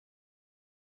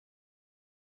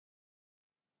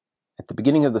At the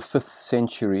beginning of the 5th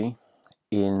century,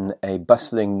 in a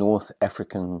bustling North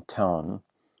African town,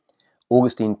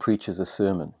 Augustine preaches a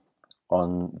sermon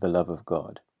on the love of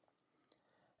God.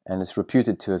 And is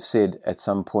reputed to have said at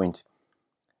some point,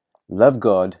 "Love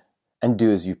God and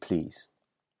do as you please."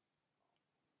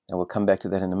 Now we'll come back to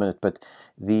that in a minute, but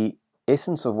the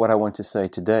essence of what I want to say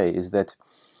today is that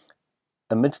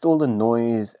amidst all the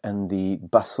noise and the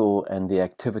bustle and the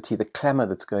activity, the clamor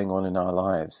that's going on in our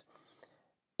lives,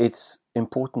 it's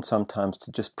important sometimes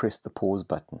to just press the pause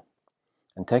button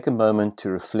and take a moment to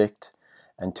reflect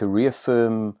and to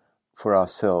reaffirm for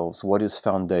ourselves what is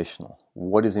foundational,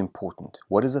 what is important,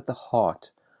 what is at the heart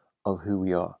of who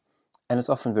we are. And it's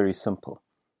often very simple.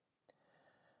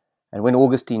 And when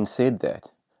Augustine said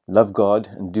that, love God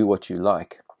and do what you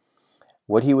like,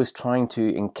 what he was trying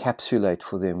to encapsulate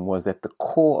for them was that the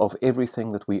core of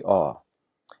everything that we are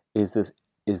is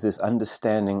this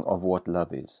understanding of what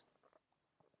love is.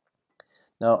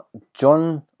 Now,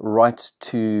 John writes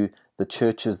to the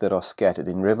churches that are scattered.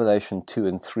 In Revelation 2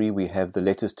 and 3, we have the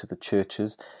letters to the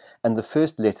churches. And the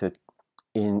first letter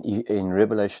in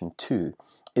Revelation 2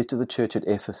 is to the church at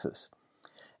Ephesus.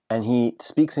 And he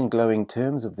speaks in glowing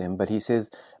terms of them, but he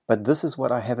says, "But this is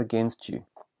what I have against you,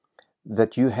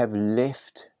 that you have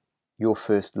left your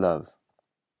first love."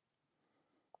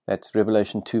 That's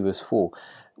Revelation 2 verse 4.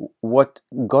 What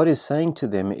God is saying to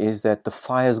them is that the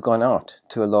fire's gone out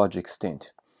to a large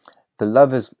extent. The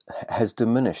love has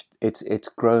diminished. It's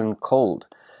grown cold.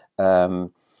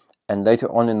 And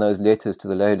later on in those letters to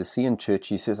the Laodicean church,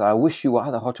 he says, "I wish you were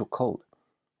either hot or cold,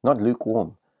 not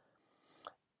lukewarm."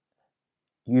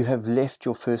 You have left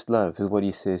your first love, is what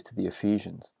he says to the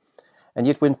Ephesians. And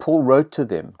yet when Paul wrote to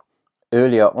them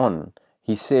earlier on,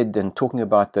 he said, and talking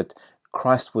about that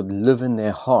Christ would live in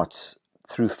their hearts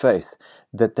through faith,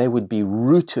 that they would be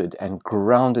rooted and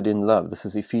grounded in love. This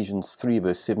is Ephesians 3,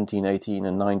 verse 17, 18,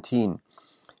 and 19.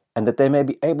 And that they may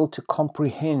be able to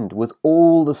comprehend with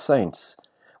all the saints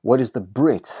what is the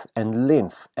breadth and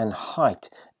length and height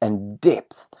and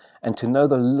depth, and to know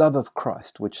the love of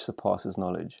Christ which surpasses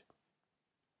knowledge,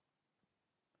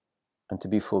 and to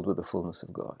be filled with the fullness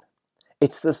of God.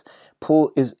 It's this,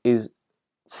 Paul is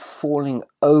falling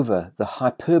over the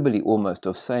hyperbole almost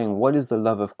of saying, what is the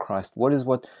love of Christ? What is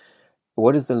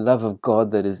the love of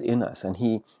God that is in us? And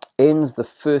he ends the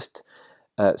first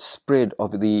spread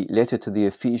of the letter to the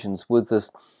Ephesians with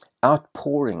this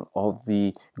outpouring of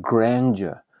the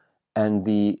grandeur and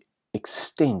the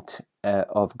extent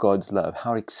of God's love,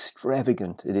 how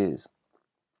extravagant it is.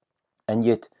 And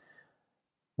yet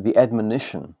the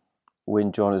admonition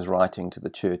when John is writing to the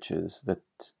churches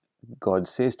that God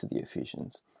says to the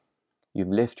Ephesians, you've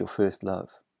left your first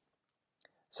love.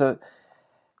 So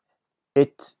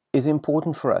it is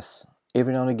important for us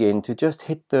every now and again to just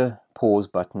hit the pause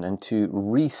button and to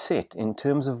reset in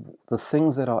terms of the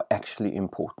things that are actually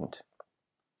important.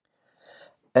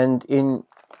 And in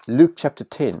Luke chapter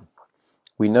 10,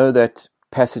 we know that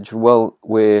passage well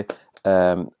where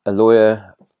a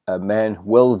lawyer, a man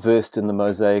well versed in the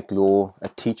Mosaic law, a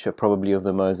teacher probably of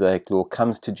the Mosaic law,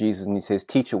 comes to Jesus and he says,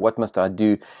 "Teacher, what must I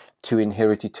do to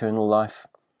inherit eternal life?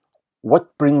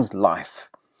 What brings life?"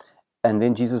 And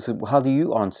then Jesus said, "How do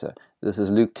you answer?" This is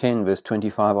Luke 10, verse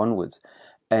 25 onwards.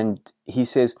 And he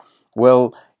says,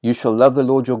 "Well, you shall love the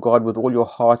Lord your God with all your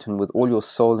heart and with all your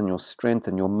soul and your strength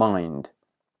and your mind,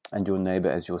 and your neighbor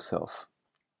as yourself."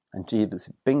 And Jesus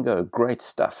said, bingo, great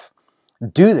stuff.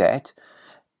 Do that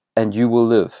and you will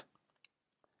live.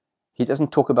 He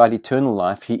doesn't talk about eternal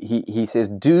life. He says,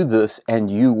 do this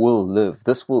and you will live.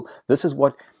 This is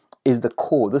what is the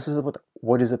core. This is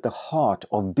what is at the heart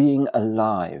of being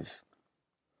alive,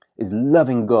 is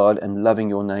loving God and loving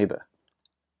your neighbor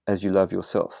as you love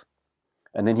yourself.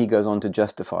 And then he goes on to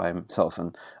justify himself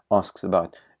and asks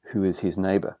about who is his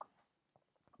neighbor.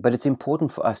 But it's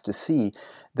important for us to see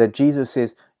that Jesus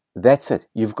says, that's it,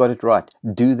 you've got it right,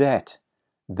 do that.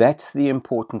 That's the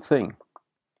important thing.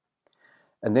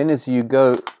 And then as you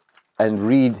go and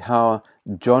read how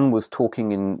John was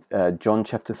talking in John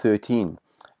chapter 13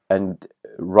 and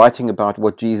writing about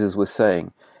what Jesus was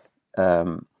saying,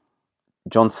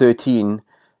 John 13,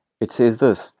 it says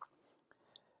this,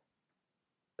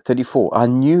 34, "A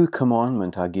new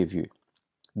commandment I give you,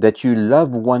 that you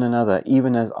love one another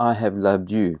even as I have loved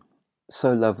you,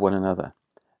 so love one another.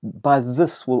 By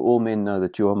this will all men know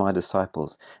that you are my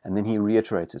disciples." And then he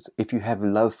reiterates it, if you have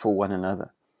love for one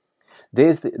another.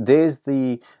 There's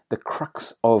the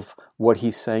crux of what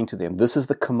he's saying to them. This is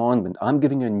the commandment. I'm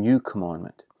giving you a new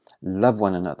commandment. Love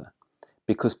one another.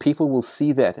 Because people will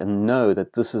see that and know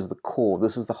that this is the core,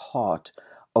 this is the heart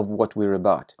of what we're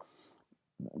about.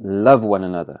 Love one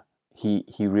another. He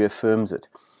reaffirms it.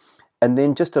 And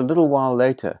then just a little while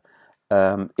later,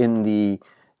 in the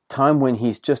time when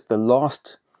he's just the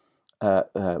last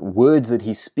words that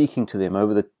he's speaking to them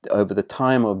over the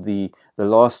time of the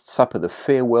Last Supper, the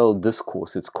farewell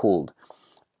discourse, it's called,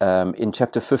 in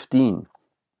chapter 15,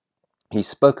 he's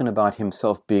spoken about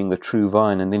himself being the true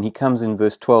vine, and then he comes in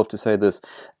verse 12 to say this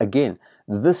again: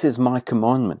 "This is my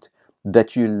commandment,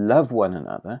 that you love one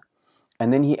another."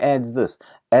 And then he adds this: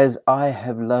 "As I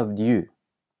have loved you."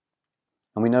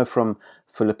 And we know from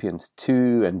Philippians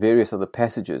 2 and various other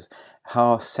passages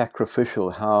how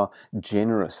sacrificial, how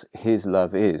generous his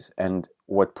love is, and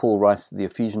what Paul writes to the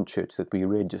Ephesian church that we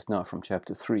read just now from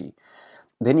chapter 3.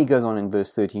 Then he goes on in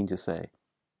verse 13 to say,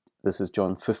 this is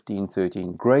John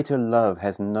 15:13, "Greater love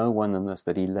has no one than this,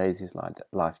 that he lays his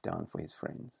life down for his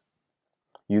friends."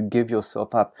 You give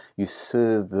yourself up, you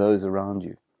serve those around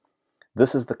you.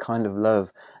 This is the kind of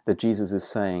love that Jesus is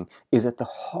saying is at the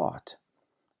heart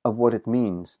of what it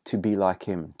means to be like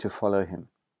him, to follow him.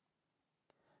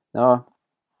 Now,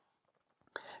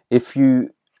 if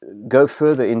you go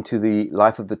further into the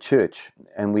life of the church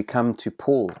and we come to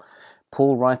Paul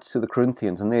writes to the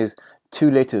Corinthians, and there's 2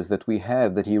 letters that we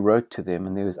have that he wrote to them,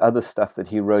 and there's other stuff that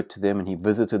he wrote to them, and he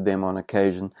visited them on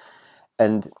occasion.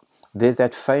 And there's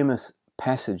that famous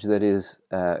passage that is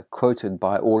quoted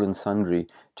by all and sundry,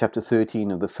 chapter 13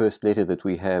 of the first letter that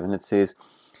we have, and it says,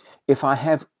 "If I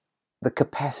have the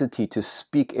capacity to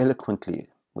speak eloquently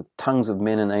with tongues of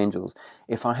men and angels,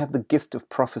 if I have the gift of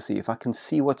prophecy, if I can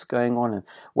see what's going on and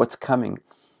what's coming,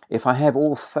 if I have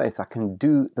all faith, I can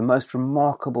do the most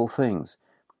remarkable things,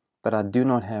 but I do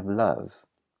not have love,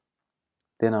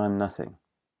 then I am nothing."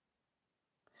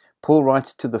 Paul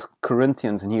writes to the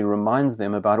Corinthians, and he reminds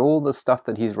them about all the stuff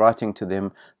that he's writing to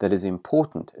them that is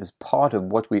important as part of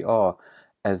what we are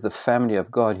as the family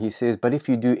of God. He says, but if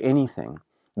you do anything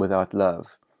without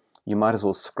love, you might as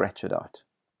well scratch it out.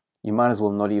 You might as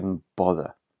well not even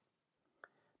bother.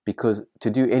 Because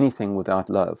to do anything without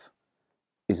love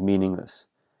is meaningless.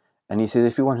 And he says,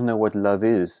 if you want to know what love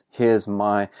is, here's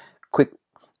my quick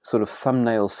sort of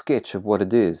thumbnail sketch of what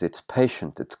it is. It's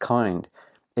patient, it's kind.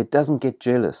 It doesn't get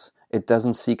jealous. It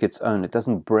doesn't seek its own. It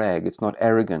doesn't brag. It's not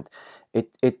arrogant.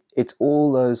 It's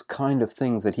all those kind of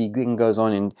things that he then goes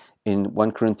on in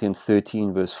 1 Corinthians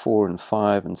 13, verse 4 and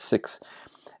 5 and 6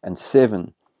 and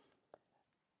 7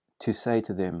 to say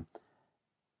to them,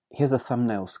 here's a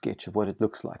thumbnail sketch of what it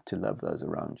looks like to love those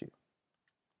around you.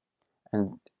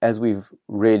 And as we've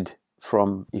read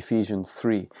from Ephesians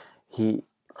 3, he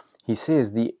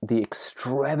says the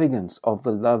extravagance of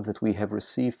the love that we have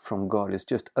received from God is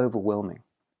just overwhelming.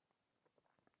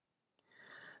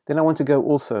 Then I want to go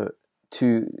also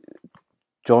to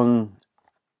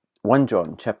 1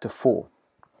 John chapter 4.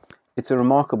 It's a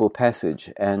remarkable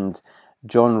passage, and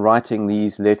John writing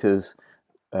these letters,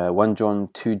 1 John,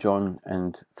 2 John,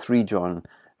 and 3 John,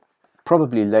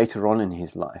 probably later on in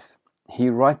his life, he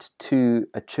writes to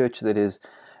a church that is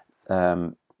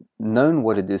known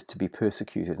what it is to be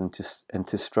persecuted and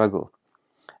to struggle.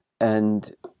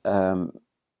 And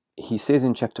he says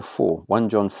in chapter 4, 1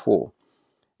 John 4,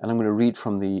 and I'm going to read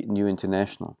from the New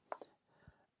International.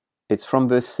 It's from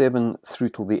verse 7 through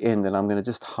till the end, and I'm going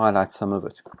to just highlight some of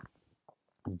it.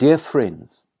 Dear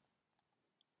friends,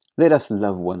 let us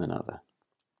love one another,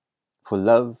 for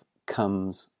love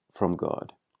comes from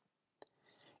God.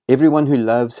 Everyone who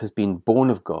loves has been born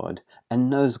of God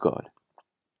and knows God.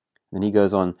 Then he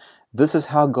goes on, this is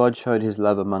how God showed his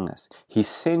love among us. He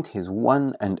sent his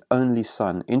one and only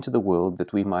Son into the world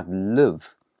that we might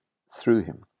live through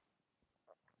him.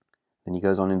 Then he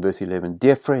goes on in verse 11,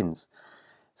 dear friends,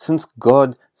 since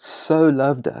God so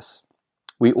loved us,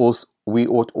 we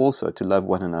ought also to love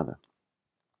one another.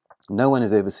 No one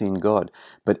has ever seen God,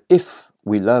 but if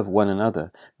we love one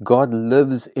another, God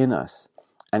lives in us,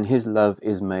 and his love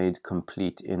is made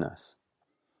complete in us.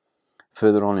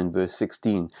 Further on in verse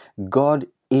 16, God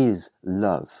is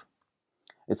love.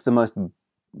 It's the most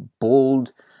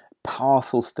bold,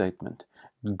 powerful statement.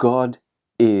 God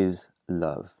is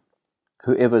love.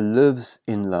 Whoever lives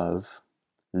in love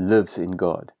lives in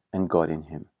God and God in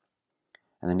him.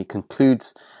 And then he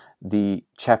concludes the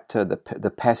chapter,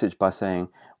 the passage by saying,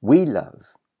 we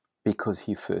love because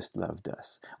he first loved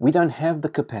us. We don't have the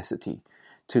capacity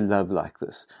to love like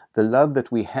this. The love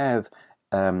that we have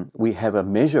a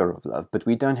measure of love, but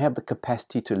we don't have the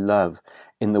capacity to love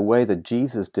in the way that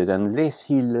Jesus did unless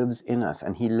he lives in us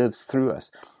and he lives through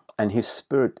us, and his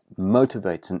Spirit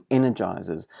motivates and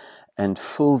energizes and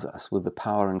fills us with the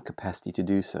power and capacity to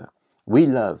do so. We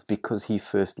love because he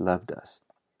first loved us.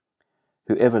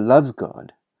 Whoever loves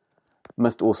God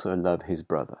must also love his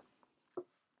brother.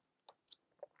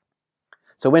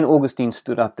 So when Augustine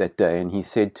stood up that day and he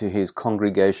said to his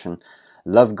congregation,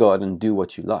 love God and do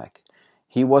what you like,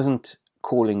 he wasn't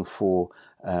calling for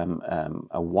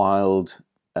a wild,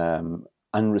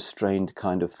 unrestrained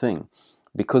kind of thing,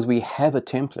 because we have a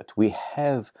template. We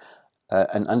have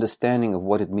an understanding of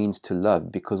what it means to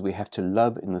love, because we have to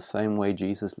love in the same way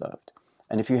Jesus loved.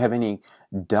 And if you have any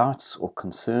doubts or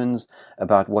concerns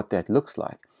about what that looks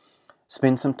like,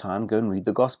 spend some time, go and read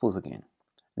the Gospels again.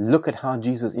 Look at how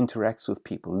Jesus interacts with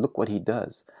people. Look what he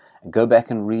does. And go back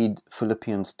and read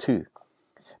Philippians 2.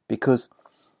 Because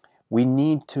we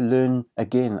need to learn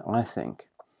again, I think,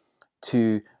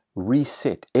 to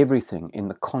reset everything in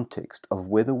the context of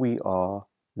whether we are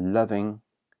loving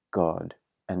God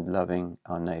and loving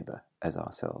our neighbor as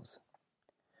ourselves.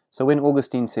 So when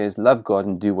Augustine says, love God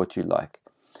and do what you like,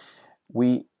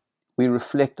 we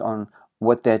reflect on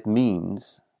what that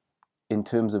means in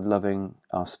terms of loving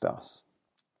our spouse,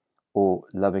 or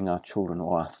loving our children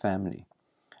or our family.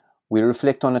 We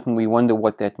reflect on it and we wonder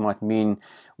what that might mean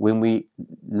when we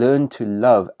learn to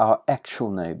love our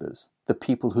actual neighbors, the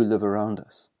people who live around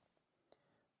us,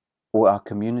 or our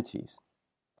communities.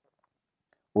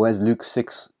 Or as Luke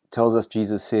 6 tells us,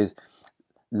 Jesus says,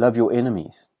 love your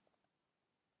enemies.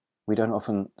 We don't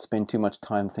often spend too much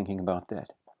time thinking about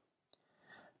that.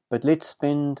 But let's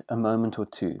spend a moment or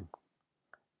two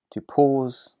to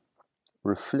pause,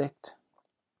 reflect,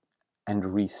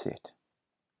 and reset.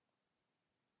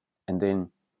 And then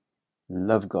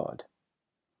love God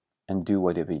and do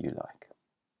whatever you like.